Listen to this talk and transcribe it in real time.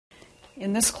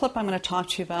In this clip, I'm going to talk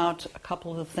to you about a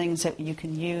couple of the things that you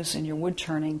can use in your wood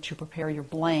turning to prepare your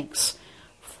blanks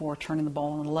for turning the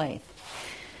bowl on the lathe.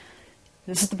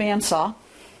 This is the bandsaw.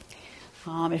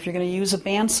 If you're going to use a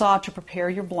bandsaw to prepare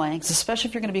your blanks, especially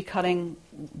if you're going to be cutting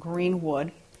green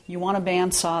wood, you want a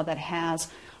bandsaw that has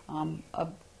a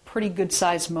pretty good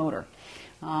sized motor.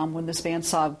 When this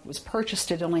bandsaw was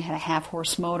purchased, it only had a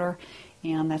half-horse motor,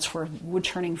 and that's where wood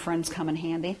turning friends come in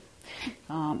handy.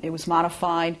 It was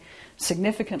modified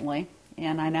significantly,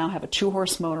 and I now have a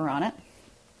 2-horse motor on it,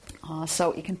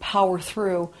 so it can power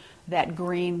through that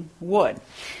green wood.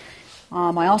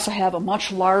 I also have a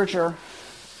much larger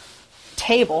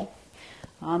table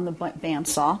on the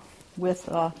bandsaw with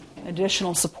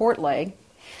additional support leg,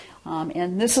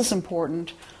 and this is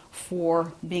important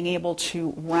for being able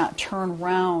to turn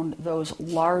round those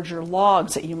larger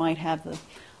logs that you might have the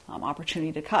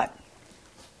opportunity to cut.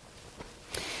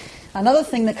 Another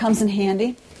thing that comes in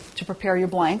handy to prepare your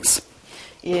blanks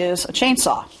is a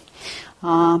chainsaw.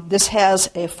 This has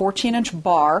a 14-inch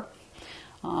bar,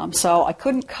 so I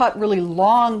couldn't cut really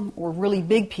long or really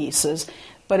big pieces,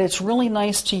 but it's really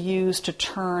nice to use to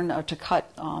cut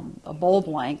a bowl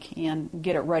blank and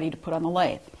get it ready to put on the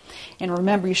lathe. And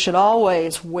remember, you should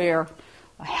always wear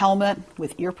a helmet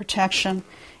with ear protection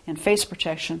and face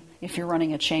protection if you're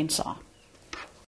running a chainsaw.